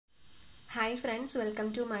Hi friends,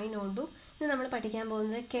 welcome to my notebook. Now we will study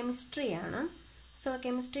chemistry. So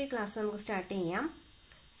chemistry class we start.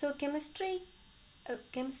 So chemistry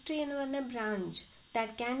is a branch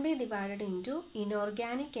that can be divided into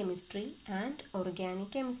inorganic chemistry and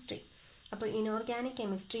organic chemistry. So inorganic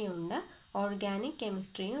chemistry and organic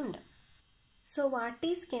chemistry. So what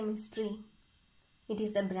is chemistry? It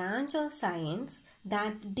is the branch of science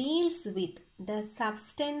that deals with the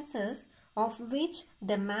substances of which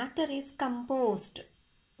the matter is composed.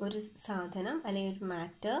 ഒരു സാധനം അല്ലെങ്കിൽ ഒരു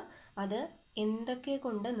matter അത് എന്തൊക്കെ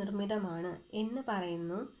കൊണ്ട് നിർമ്മിതമാണ് എന്ന്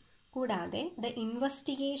പറയുന്നു. കൂടാതെ the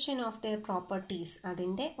investigation of the properties,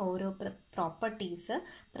 അതിൻ്റെ ഓരോ പ്രോപ്പർട്ടീസ്,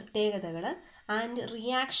 പ്രത്യേകതകൾ, ആൻഡ്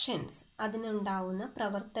റിയാക്ഷൻസ്, അതിനുണ്ടാവുന്ന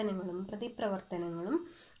പ്രവർത്തനങ്ങളും പ്രതിപ്രവർത്തനങ്ങളും,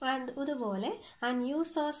 ആൻഡ് അതുപോലെ and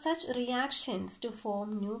use of such reactions to form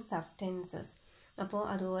new substances. അപ്പോൾ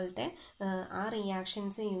അതുപോലത്തെ ആ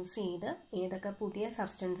റിയാക്ഷൻസ് യൂസ് ചെയ്ത് ഏതൊക്കെ പുതിയ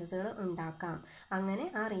സബ്സ്റ്റൻസസുകൾ ഉണ്ടാക്കാം, അങ്ങനെ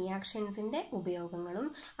ആ റിയാക്ഷൻസിൻ്റെ ഉപയോഗങ്ങളും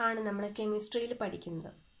ആണ് നമ്മൾ കെമിസ്ട്രിയിൽ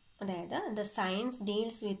പഠിക്കുന്നത്. അതായത് the science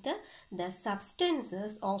deals with the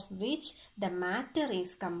substances of which the matter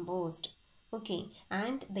is composed, okay,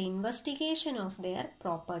 and the investigation of their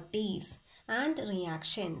properties and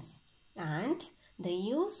reactions and the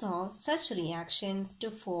use of such reactions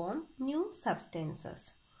to form new substances.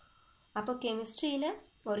 അപ്പോൾ കെമിസ്ട്രിയിൽ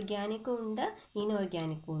ഓർഗാനിക്കും ഉണ്ട്,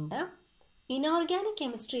 ഇനോർഗാനിക്കും ഉണ്ട്. Inorganic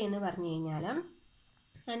chemistry എന്ന് പറഞ്ഞു കഴിഞ്ഞാൽ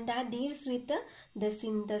and that deals with the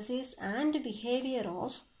synthesis and behaviour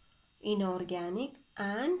of inorganic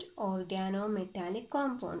and organometallic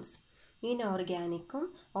compounds. ഇനോർഗാനിക്കും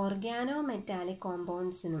organometallic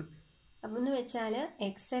കോമ്പൗണ്ട്സിനും എന്ന് വെച്ചാൽ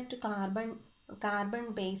except carbon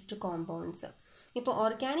based compounds. ഇപ്പോൾ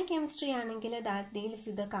organic chemistry ആണെങ്കിൽ that deals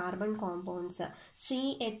with the carbon compounds,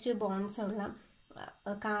 CH bones ഉള്ള,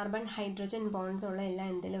 കാർബൺ ഹൈഡ്രജൻ ബോൺസ് ഉള്ള എല്ലാം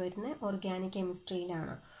എന്തിൽ വരുന്നത് organic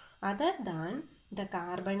കെമിസ്ട്രിയിലാണ്. Other than the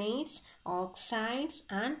carbonates, oxides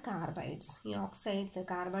and carbides. ഈ oxides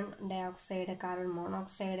carbon dioxide, carbon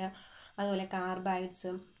monoxide, അതുപോലെ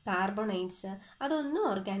കാർബൈഡ്സ്, കാർബണേറ്റ്സ്, അതൊന്നും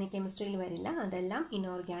ഓർഗാനിക് കെമിസ്ട്രിയിൽ വരില്ല. അതെല്ലാം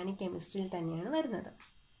ഇനോർഗാനിക് കെമിസ്ട്രിയിൽ തന്നെയാണ് വരുന്നത്.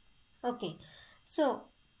 Okay, so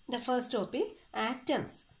the first topic,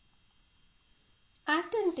 atoms.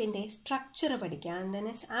 ആറ്റത്തിൻ്റെ structure പഠിക്കാം.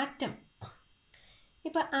 എന്താണ് ആറ്റം?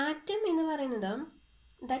 ഇപ്പോൾ ആറ്റം എന്ന് പറയുന്നത്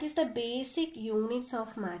that is the basic units of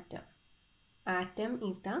matter. Atom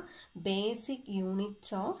is the basic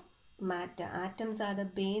units of matter. Atoms are the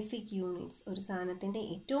basic units. ഒരു സാധനത്തിൻ്റെ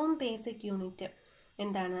ഏറ്റവും ബേസിക് യൂണിറ്റ്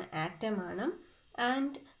എന്താണ്? ആറ്റം ആണ്.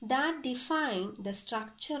 And that define the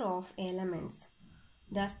structure of elements.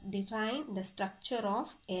 Thus define the structure of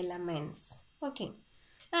elements. Okay.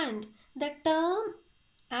 And the term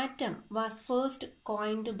atom was first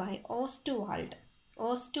coined by Ostwald.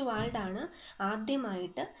 Ostwald ആണ്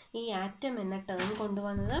ആദ്യമായിട്ട് ഈ atom എന്ന term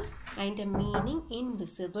കൊണ്ടുവന്നത്. അതിൻ്റെ meaning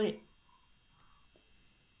invisible.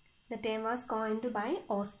 The term was coined by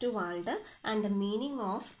Ostwald and the meaning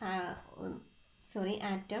of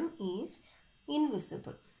atom is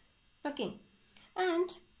invisible. Okay. And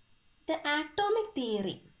the atomic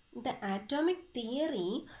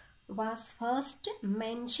theory was first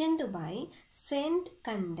mentioned by Saint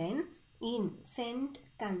Canadan in Saint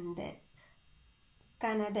Canadan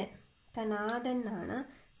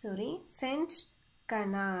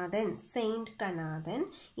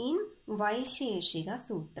in Vaisheshika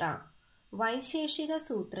Sutra. Vaisheshika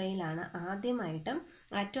സൂത്രയിലാണ് ആദ്യമായിട്ടും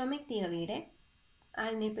atomic തിയറിയുടെ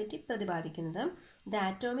അതിനെപ്പറ്റി പ്രതിപാദിക്കുന്നത്. The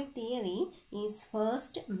atomic theory is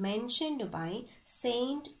first mentioned by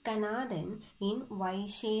saint കനാദൻ in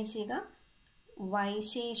Vaisheshika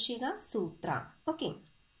Sutra. Okay.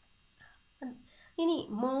 ഇനി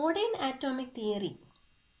modern atomic theory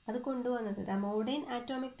അത് കൊണ്ടുവന്നത്, the modern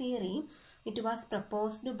atomic theory it was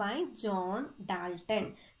proposed by John Dalton.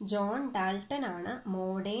 John Dalton ആണ്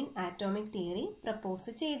modern atomic theory propose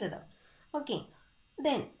ചെയ്തത്. Okay.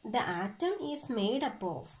 Then the atom is made up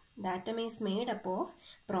of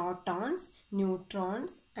protons,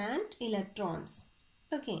 neutrons and electrons.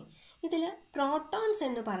 Okay. ഇതിൽ protons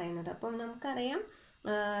എന്ന് പറയുന്നത്, അപ്പം നമുക്കറിയാം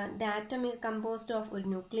the atom is composed of ഒരു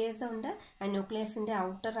nucleus ഉണ്ട്. ആ ന്യൂക്ലിയസിൻ്റെ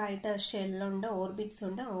ഔട്ടറായിട്ട് ഷെല്ലുണ്ട്, ഓർബിറ്റ്സ്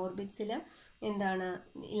ഉണ്ട്. ഓർബിറ്റ്സിൽ എന്താണ്?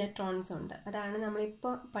 ഇലക്ട്രോൺസ് ഉണ്ട്. അതാണ്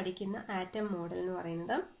നമ്മളിപ്പോൾ പഠിക്കുന്ന ആറ്റം മോഡൽ എന്ന്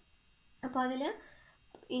പറയുന്നത്. അപ്പോൾ അതിൽ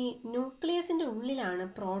ഈ ന്യൂക്ലിയസിൻ്റെ ഉള്ളിലാണ്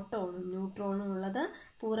പ്രോട്ടോണും ന്യൂട്രോണും ഉള്ളത്,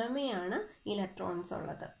 പുറമെയാണ് ഇലക്ട്രോൺസ്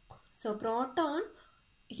ഉള്ളത്. So proton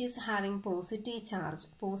it is having positive charge.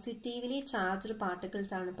 Positively charged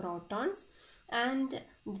particles ആണ് protons. and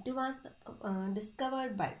it was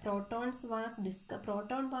discovered by proton was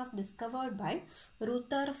discovered by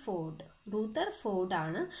Rutherford. Rutherford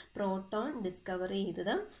ആണ് proton discover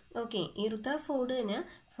ചെയ്തത്. ഓക്കെ, ഈ റുതർഫോർഡിന്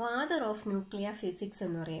ഫാദർ ഓഫ് ന്യൂക്ലിയർ ഫിസിക്സ്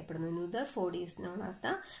എന്ന് അറിയപ്പെടുന്നു. റുതർഫോർഡ് is known as the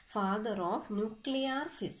father of nuclear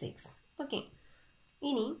physics. Okay,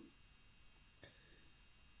 ഇനി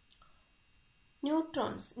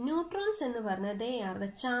neutrons എന്ന് പറഞ്ഞാൽ they are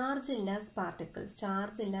the chargeless particles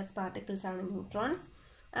ആണ് neutrons.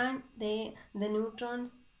 and the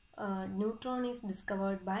neutron is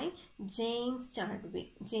discovered by James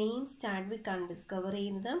Chadwick ആണ് discover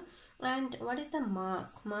ചെയ്യുന്നത്. and what is the mass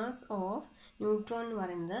of neutron എന്ന്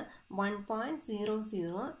പറയുന്നത്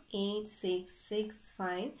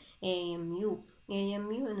 1.008665 AMU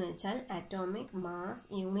എന്ന് വെച്ചാൽ അറ്റോമിക് മാസ്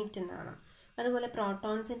യൂണിറ്റ് എന്നാണ്. അതുപോലെ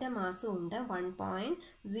പ്രോട്ടോൺസിൻ്റെ മാസും ഉണ്ട്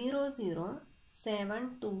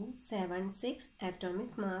 1.007276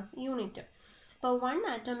 അറ്റോമിക് മാസ് യൂണിറ്റ്. അപ്പോൾ 1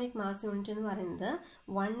 അറ്റോമിക് മാസ് യൂണിറ്റ് എന്ന് പറയുന്നത്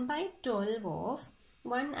 1/12 of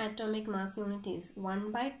 1 atomic mass unit is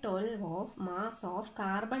 1/12 of mass of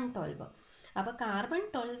carbon 12. അപ്പോൾ കാർബൺ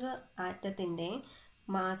 12 ആറ്റത്തിൻ്റെ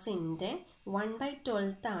മാസിൻ്റെ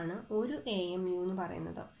 1/12 ആണ് ഒരു AMU എന്ന്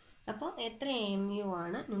പറയുന്നത്. അപ്പോൾ എത്ര AMU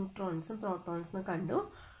ആണ് ന്യൂട്രോൺസും പ്രോട്ടോൺസും കണ്ടു.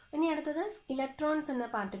 ഇനി അടുത്തത് ഇലക്ട്രോൺസ് എന്ന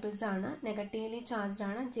പാർട്ടിക്കിൾസ് ആണ്. നെഗറ്റീവ്ലി ചാർജ്ഡ്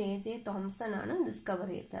ആണ്. J.J. തോംസൺ ആണ്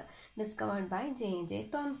discovered by J.J.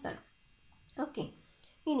 Thomson. Okay,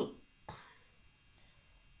 ഇനി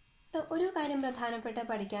ഒരു കാര്യം പ്രധാനപ്പെട്ട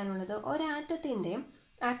പഠിക്കാനുള്ളത്, ഒരാറ്റത്തിൻ്റെ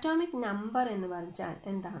അറ്റോമിക് നമ്പർ എന്ന് പറഞ്ഞാൽ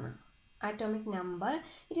എന്താണ്? Atomic number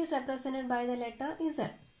it is represented by the letter Z.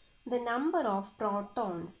 The number of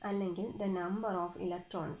protons അല്ലെങ്കിൽ ദ നമ്പർ ഓഫ്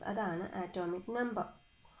ഇലക്ട്രോൺസ്, അതാണ് atomic number.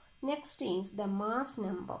 Next is the mass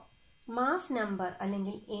number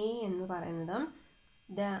അല്ലെങ്കിൽ A എന്ന് പറയുന്നത്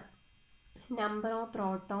the number of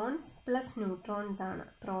protons plus neutrons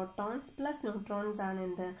ആണ്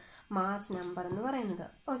എന്ത് mass number എന്ന് പറയുന്നത്.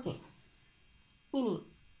 Okay, ഇനി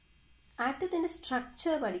ആറ്റത്തിൻ്റെ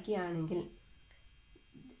സ്ട്രക്ചർ പഠിക്കുകയാണെങ്കിൽ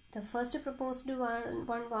the first proposed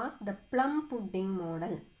one was the plum pudding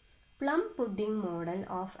model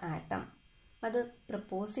of atom. അത്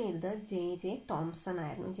പ്രപ്പോസ് ചെയ്തത് J.J. തോംസൺ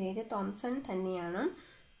ആയിരുന്നു. J.J. തോംസൺ തന്നെയാണ്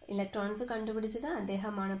ഇലക്ട്രോൺസ് കണ്ടുപിടിച്ചത്.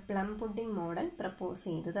 അദ്ദേഹമാണ് പ്ലം പുഡിംഗ് മോഡൽ പ്രപ്പോസ്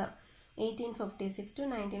ചെയ്തത്. 1856 to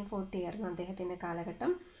 1940 ആയിരുന്നു അദ്ദേഹത്തിൻ്റെ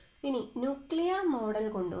കാലഘട്ടം. ഇനി ന്യൂക്ലിയർ മോഡൽ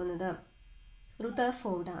കൊണ്ടുവന്നത്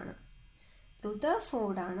റുതർഫോർഡാണ്.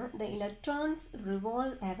 The electrons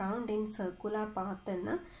revolve around in circular path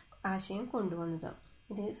എന്ന ആശയം കൊണ്ടുവന്നത്.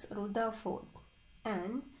 It is റുതർഫോർഡ്.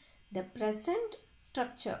 And the present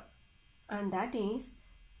structure and that is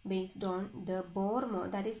based on the Bohr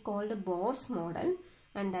model, that is called Bohr's model,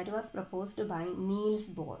 and that was proposed by Niels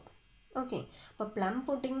Bohr. Okay, അപ്പോൾ plum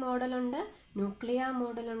pudding model ഉണ്ട്, nuclear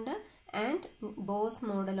model ഉണ്ട്, and Bohr's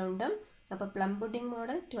model ഉണ്ട്. അപ്പോൾ plum pudding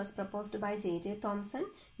model it was proposed by J.J. Thomson,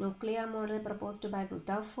 nuclear model proposed by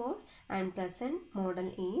റുതർഫോർഡ്, and present model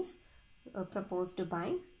is proposed by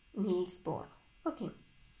Niels Bohr. Okay,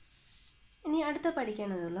 ഇനി അടുത്ത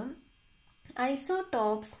പഠിക്കാനുള്ളൂ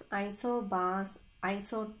isotopes, isobars,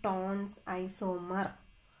 ഐസോടോൺസ്, isomer.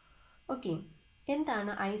 Okay,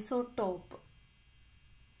 എന്താണ് isotope?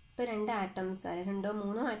 ഇപ്പോൾ 2 atoms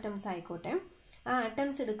 2-3 atoms ആയിക്കോട്ടെ, ആ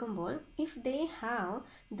atoms എടുക്കുമ്പോൾ if they have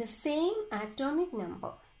the same atomic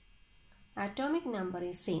number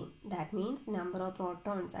is same, that means number of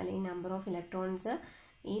protons അല്ലെങ്കിൽ number of electrons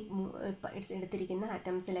ഈ എടുത്തിരിക്കുന്ന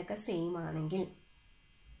ആറ്റംസിലൊക്കെ സെയിം ആണെങ്കിൽ,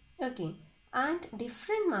 okay, and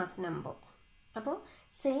different mass number. അപ്പോൾ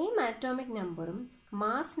സെയിം ആറ്റോമിക് നമ്പറും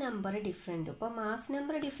മാസ് നമ്പർ ഡിഫറെൻറ്റും. ഇപ്പോൾ മാസ്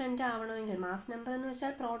നമ്പർ ഡിഫറെൻ്റ് ആവണമെങ്കിൽ, mass number എന്ന്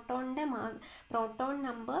വെച്ചാൽ പ്രോട്ടോൺ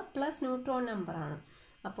നമ്പർ പ്ലസ് ന്യൂട്രോൺ നമ്പറാണ്.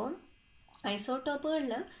 അപ്പോൾ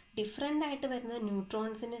ഐസോടോപ്പുകളിൽ ഡിഫറെൻ്റ് ആയിട്ട് വരുന്നത്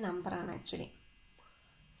ന്യൂട്രോൺസിൻ്റെ നമ്പറാണ് ആക്ച്വലി.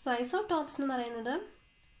 സോ ഐസോടോപ്സ് എന്ന് പറയുന്നത്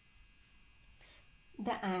the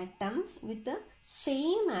atoms with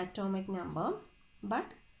same atomic number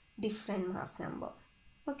but different mass number.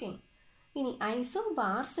 Okay, ഇനി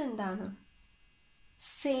ഐസോബാർസ് എന്താണ്?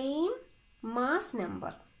 Same mass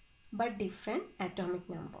number but different atomic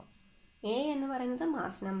number. A എന്ന് പറയുന്നത്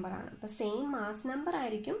മാസ് നമ്പറാണ്. അപ്പോൾ സെയിം മാസ് നമ്പർ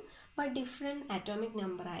ആയിരിക്കും ബട്ട് ഡിഫറെൻറ്റ് ആറ്റോമിക്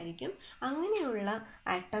നമ്പർ ആയിരിക്കും. അങ്ങനെയുള്ള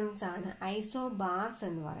ആറ്റംസ് ആണ് ഐസോബാർസ്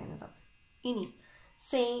എന്ന് പറയുന്നത്. ഇനി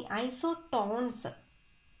ഐസോടോൺസ്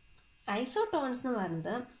എന്ന്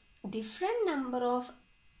പറയുന്നത് different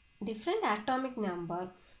atomic number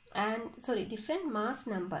different mass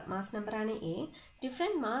number ആണ് A,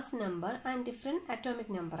 different mass number and different atomic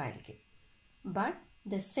number ആയിരിക്കും, but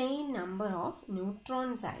the same number of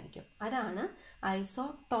neutrons ആയിരിക്കും. അതാണ്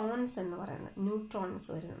ഐസോടോൺസ് എന്ന് പറയുന്നത്, ന്യൂട്രോൺസ്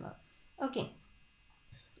വരുന്നത്. ഓക്കെ,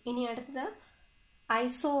 ഇനി അടുത്തത്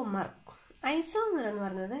ഐസോമർ. ഐസോമർ എന്ന്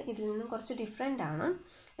പറയുന്നത് ഇതിൽ നിന്നും കുറച്ച് ഡിഫറെൻ്റ് ആണ്.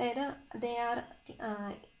 അതായത് they are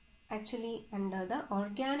actually under the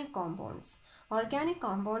organic compounds. Organic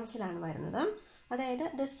കോമ്പൗണ്ട്സിലാണ് വരുന്നത്. അതായത്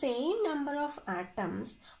the same number of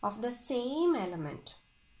atoms of the same element,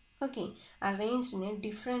 okay, arranged in A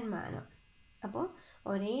different manor. അപ്പോൾ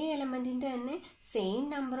ഒരേ എലമെൻറ്റിൻ്റെ തന്നെ സെയിം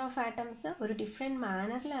നമ്പർ ഓഫ് ആറ്റംസ് ഒരു ഡിഫറെൻറ്റ്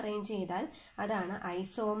മാനറിൽ അറേഞ്ച് ചെയ്താൽ അതാണ്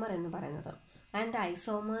ഐസോമർ എന്ന് പറയുന്നത്. And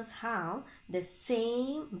isomers have the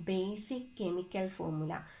same basic chemical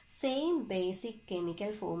formula. Same basic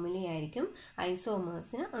chemical ഫോർമുലയായിരിക്കും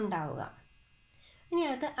ഐസോമേഴ്സിന് ഉണ്ടാവുക. ഇനി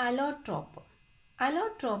അടുത്ത് അലോട്രോപ്പ്.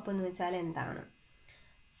 അലോട്രോപ്പ് എന്ന് വെച്ചാൽ എന്താണ്?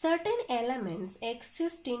 Certain elements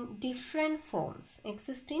exist in different forms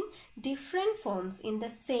in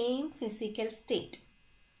the same physical state.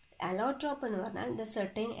 Allotrope എന്ന് പറഞ്ഞാൽ the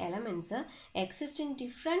certain elements exist in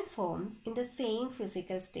different forms in the same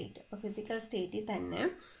physical state. അപ്പോൾ physical സ്റ്റേറ്റിൽ തന്നെ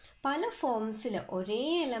പല ഫോംസിൽ ഒരേ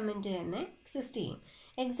എലമെൻറ്റ് തന്നെ എക്സിസ്റ്റ് ചെയ്യും.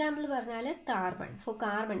 എക്സാമ്പിൾ പറഞ്ഞാൽ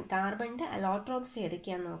കാർബണിൻ്റെ അലോട്രോപ്സ്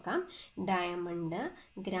ഏതൊക്കെയാണെന്ന് നോക്കാം. ഡയമണ്ട്,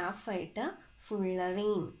 ഗ്രാഫൈറ്റ്,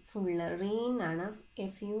 ഫുള്ളറീൻ ആണ്,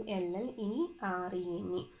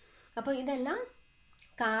 FULLERENE. അപ്പോൾ ഇതെല്ലാം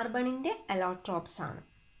കാർബണിൻ്റെ അലോട്രോപ്സ് ആണ്.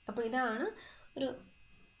 അപ്പോൾ ഇതാണ് ഒരു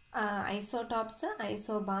isotopes,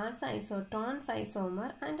 isobars, isotones, isomer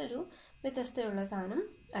and ഒരു വ്യത്യസ്തമുള്ള സാധനം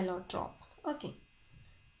allotrope. Okay,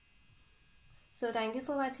 so thank you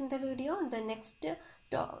for watching the video. The next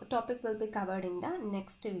topic will be covered in the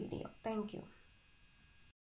next video. Thank you.